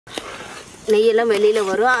நெய்யெல்லாம் வெளியில்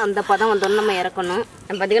வரும். அந்த பதம் வந்தோன்னு நம்ம இறக்கணும்.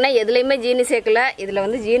 பார்த்திங்கன்னா எதுலேயுமே ஜீனி சேர்க்கல. இதில்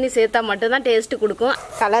வந்து ஜீனி சேர்த்தா மட்டும்தான் டேஸ்ட்டு கொடுக்கும்.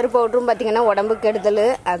 கலர் பவுடரும் பார்த்திங்கன்னா உடம்புக்கு கெடுதல்.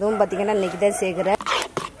 அதுவும் பார்த்திங்கன்னா இன்றைக்கி தான் சேர்க்குறேன்.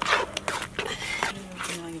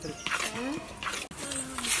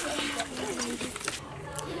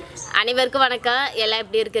 அனைவருக்கும் வணக்கம். எல்லாம்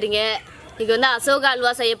எப்படி இருக்கிறீங்க? இன்றைக்கி வந்து அசோகா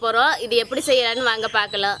அல்வா செய்ய போகிறோம். இது எப்படி செய்யலான்னு வாங்க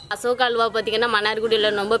பார்க்கலாம். அசோகா அல்வா பார்த்திங்கன்னா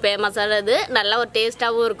மன்னார்குடியில் ரொம்ப ஃபேமஸானது. நல்லா ஒரு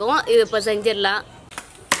டேஸ்ட்டாகவும் இருக்கும். இது இப்போ செஞ்சிடலாம்.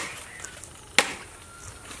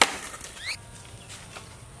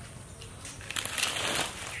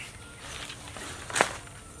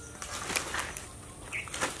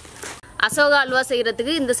 அசோகா அல்வா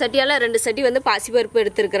செய்கிறதுக்கு இந்த சட்டியால் 2 சட்டி வந்து பாசிப்பருப்பு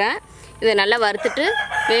எடுத்துருக்கிறேன். இதை நல்லா வறுத்துட்டு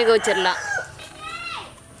வேக வச்சிடலாம்.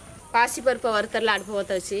 பாசிப்பருப்பை வறுத்தரலாம் அடுப்பு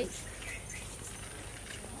ஊற்ற வச்சு.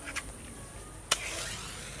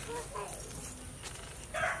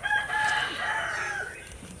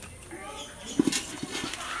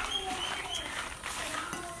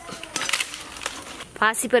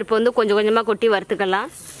 பாசிப்பருப்பு வந்து கொஞ்சம் கொஞ்சமாக கொட்டி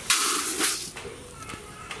வறுத்துக்கலாம்.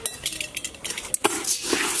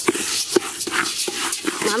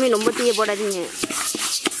 மாமி ரொம்ப தீய போடாதீங்க.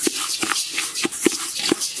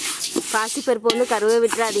 பாசிப்பருப்பு வந்து கருவே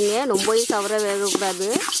விட்டுறாதீங்க. ரொம்பவும் சவர வேகக்கூடாது,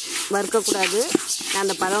 வறுக்கக்கூடாது. நான்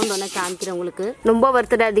அந்த பதம் வந்தோடனே காமிக்கிறேன் உங்களுக்கு. ரொம்ப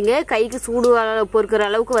வறுத்துடாதீங்க. கைக்கு சூடு பொறுக்கிற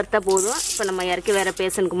அளவுக்கு வறுத்தா போதும். இப்போ நம்ம இறக்கி வேறு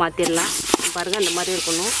பேசனுக்கு மாற்றிடலாம். பாருங்கள், அந்த மாதிரி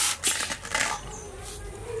இருக்கணும்.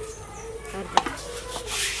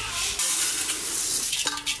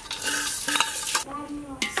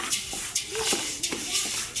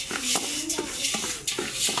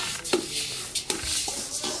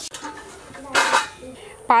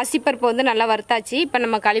 பாசிப்பருப்பு வந்து நல்லா வறுத்தாச்சு. இப்போ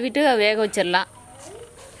நம்ம கழுவிட்டு வேக வச்சிடலாம்.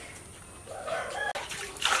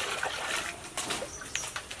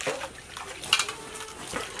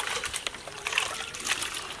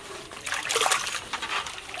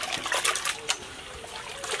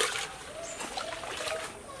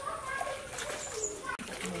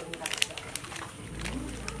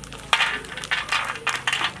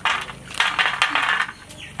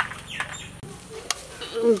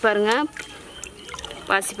 பாருங்க,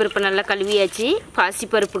 பாசிப்பருப்பு நல்லா கழுவியாச்சு.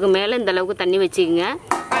 பாசிப்பருப்புக்கு மேலே இந்த அளவுக்கு தண்ணி வச்சுக்கோங்க.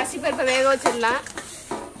 பாசிப்பருப்பை வேக வச்சிடலாம்.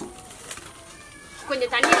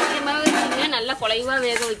 கொஞ்சம் தண்ணி அதிகமாக வச்சுக்கோங்க. நல்லா குழைவாக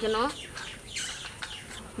வேக வைக்கணும்.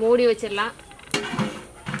 மூடி வச்சிடலாம்.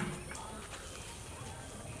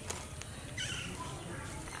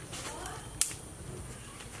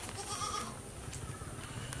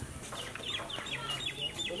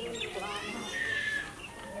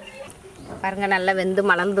 பாருங்க, நல்லா வெந்து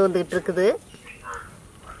மலர்ந்து வந்துக்கிட்டு இருக்குது.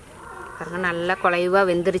 பாருங்க, நல்லா குழைவாக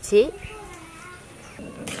வெந்துருச்சு.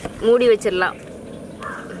 மூடி வச்சிடலாம்.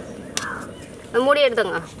 மூடி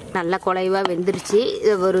எடுத்துங்க. நல்லா குழைவாக வெந்துருச்சு.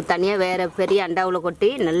 ஒரு தனியாக வேறு பெரிய அண்டாவில்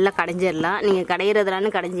கொட்டி நல்லா கடைஞ்சிடலாம். நீங்கள்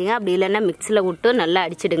கடையிறதுலான்னு கடைஞ்சிங்க. அப்படி இல்லைன்னா மிக்ஸியில் விட்டு நல்லா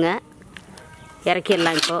அடிச்சிடுங்க.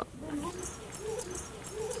 இறக்கிடலாம். இப்போது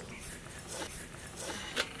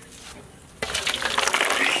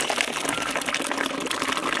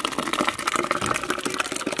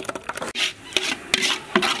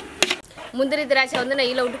முந்திரி திராட்சை வந்து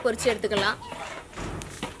நெய்யில் விட்டு பொரிச்சு எடுத்துக்கலாம்.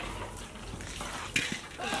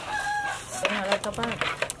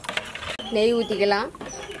 நெய் ஊற்றிக்கலாம்.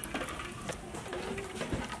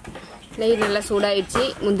 நெய் நல்லா சூடாயிடுச்சு.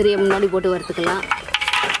 முந்திரியை முன்னாடி போட்டு வறுத்துக்கலாம்.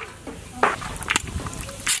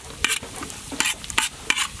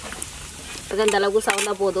 அந்த அளவுக்கு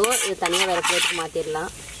சவுண்டா போதும். இது தனியாக வேற பிளேட்டுக்கு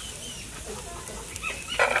மாற்றிடலாம்.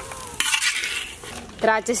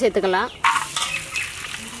 திராட்சை சேர்த்துக்கலாம்.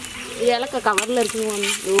 ஏலக்க கவரில் இருக்குங்க.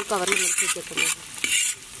 கவரில் முடிச்சு வச்சுருக்கோம்.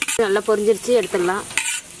 நல்லா பொரிஞ்சிருச்சு, எடுத்துடலாம்.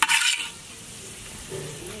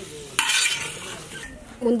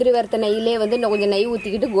 முந்திரி வறுத்த நெய்யிலே வந்து இன்னும் கொஞ்சம் நெய்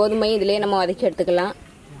ஊற்றிக்கிட்டு கோதுமையும் இதிலே நம்ம வதக்கி எடுத்துக்கலாம்.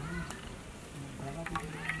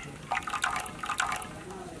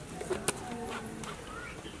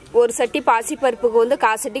 ஒரு சட்டி பாசிப்பருப்புக்கு வந்து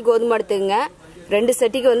 1/4 சட்டி கோதுமை எடுத்துக்கங்க. 2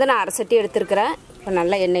 சட்டிக்கு வந்து நான் 1/2 சட்டி எடுத்துருக்கிறேன். இப்போ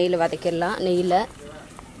நல்லா எண்ணெயில் வதக்கிடலாம். நெய்யில்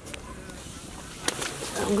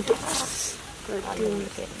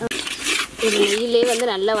இது நெய்யிலே வந்து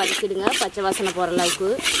நல்லா வதக்கிடுங்க. பச்சை வாசனை போகிற அளவுக்கு.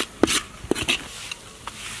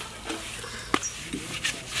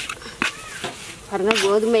 பாருங்க,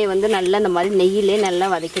 கோதுமையை வந்து நல்லா இந்த மாதிரி நெய்யிலே நல்லா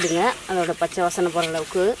வதக்கிடுங்க. அதோட பச்சை வாசனை போகிற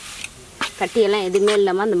அளவுக்கு. கட்டியெல்லாம் எதுவுமே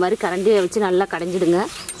இல்லாமல் அந்த மாதிரி கரண்டியை வச்சு நல்லா கடைஞ்சிடுங்க.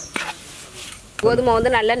 கோதுமை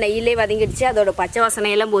வந்து நல்லா நெய்யிலே வதங்கிடுச்சு. அதோட பச்சை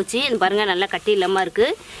வாசனையெல்லாம் போச்சு. இது பாருங்கள், நல்லா கட்டி இல்லாமல்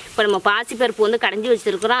இருக்குது. இப்போ நம்ம பாசிப்பருப்பு வந்து கடைஞ்சி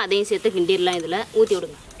வச்சுருக்குறோம். அதையும் சேர்த்து கிண்டிடலாம். இதில் ஊற்றி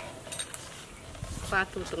விடுங்க.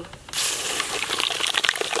 பார்த்து விட்டுருங்க.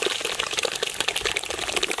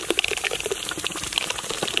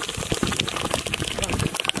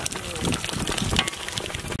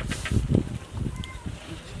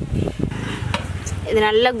 இது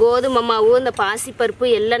நல்லா கோதுமை மாவு இந்த பாசிப்பருப்பு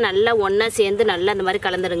எல்லாம் நல்லா ஒன்றா சேர்ந்து நல்லா அந்த மாதிரி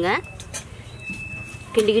கலந்துடுங்க.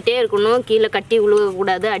 கிண்டிக்கிட்டே இருக்கணும், கீழே கட்டி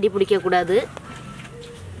விழுகக்கூடாது, அடி பிடிக்கக்கூடாது.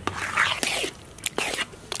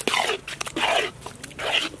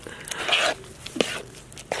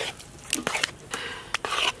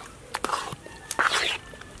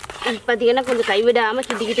 பார்த்தீங்கன்னா கொஞ்சம் கைவிடாமல்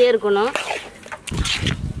கிண்டிக்கிட்டே இருக்கணும்.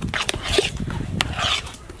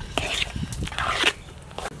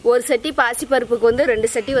 ஒரு சட்டி பாசிப்பருப்புக்கு வந்து 2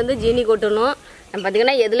 சட்டி வந்து ஜீனி கொட்டணும். நம்ம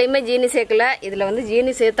பார்த்திங்கன்னா எதுலேயுமே ஜீனி சேர்க்கல. இதில் வந்து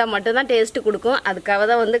ஜீனி சேர்த்தா மட்டும்தான் டேஸ்ட்டு கொடுக்கும். அதுக்காக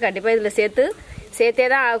தான் வந்து கண்டிப்பாக இதில் சேர்த்தே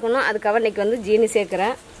தான் ஆகணும். அதுக்காக இன்றைக்கி வந்து ஜீனி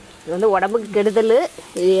சேர்க்குறேன். இது வந்து உடம்புக்கு கெடுதல்.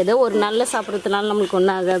 இது ஏதோ ஒரு நாளில் சாப்பிட்றதுனால நம்மளுக்கு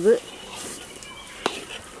ஒன்றும் ஆகாது.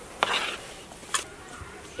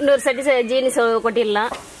 இன்னொரு சட்டி ஜீனி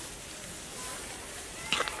கொட்டிடலாம்.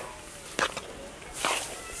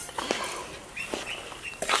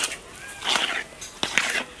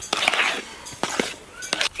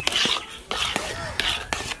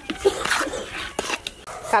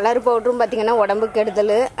 கலர் பவுடரும் பார்த்திங்கன்னா உடம்புக்கு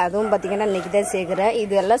கெடுதல். அதுவும் பார்த்திங்கன்னா இன்றைக்கி தான் சேர்க்குறேன்.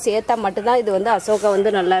 இது எல்லாம் சேர்த்தா மட்டும்தான் இது வந்து அசோகா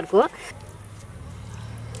வந்து நல்லாயிருக்கும்.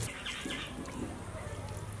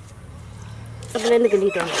 அதுலேருந்து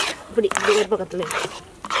கிண்டிட்டோம். இப்படி ஒரு பக்கத்தில்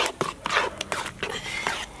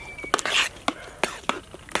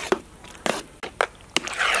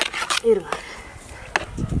இருங்க.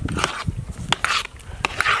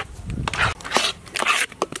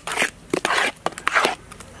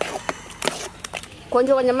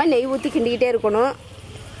 கொஞ்சம் கொஞ்சமாக நெய் ஊற்றி கிண்டிக்கிட்டே இருக்கணும்.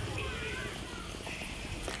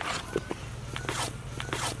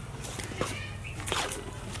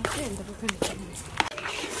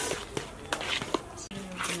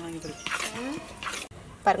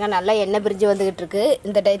 பாருங்க நல்லா எண்ணெய் பிரிஞ்சு வந்துக்கிட்டு இருக்கு.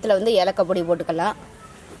 இந்த டயத்தில் வந்து ஏலக்காய் பொடி போட்டுக்கலாம்.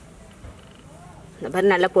 இந்த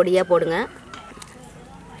மாதிரி நல்லா பொடியாக போடுங்க.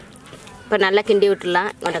 இப்போ நல்லா கிண்டி விட்டுடலாம்.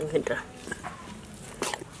 மடங்கு கிண்டுறேன்.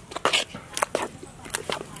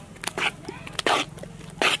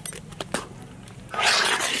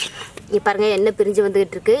 இங்கே பாருங்கள் எண்ணெய் பிரிஞ்சு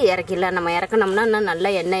வந்துக்கிட்டு இருக்கு. இறக்கிடலாம். நம்ம இறக்கணும்னா இன்னும் நல்லா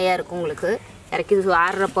எண்ணெயாக இருக்கும் உங்களுக்கு. இறக்கி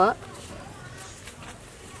ஆடுறப்போ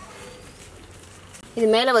இது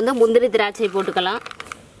மேலே வந்து முந்திரி திராட்சை போட்டுக்கலாம்.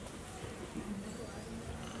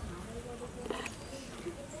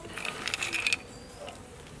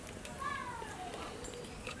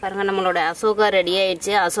 பாருங்கள் நம்மளோட அசோகா ரெடி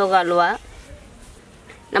ஆயிடுச்சு. அசோகா அல்வா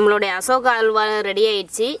நம்மளுடைய அசோகா அல்வா ரெடி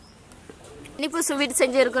ஆயிடுச்சு. இனிப்பு ஸ்வீட்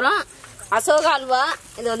செஞ்சுருக்கிறோம். அசோகா அல்வா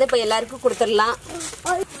இது வந்து இப்போ எல்லாருக்கும் கொடுத்துடலாம்.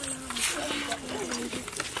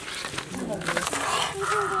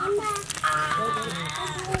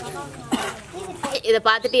 இதை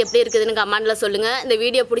பார்த்துட்டு எப்படி இருக்குதுன்னு கமெண்ட்ல சொல்லுங்க. இந்த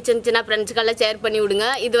வீடியோ பிடிச்சிருந்துச்சுன்னா ஃப்ரெண்ட்ஸ்க்கெல்லாம் ஷேர் பண்ணி விடுங்க.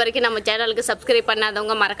 இது வரைக்கும் நம்ம சேனலுக்கு சப்ஸ்கிரைப்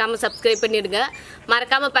பண்ணாதவங்க மறக்காம சப்ஸ்கிரைப் பண்ணிடுங்க.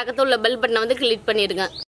 மறக்காம பக்கத்துல உள்ள பெல் பட்டனை வந்து கிளிக் பண்ணிடுங்க.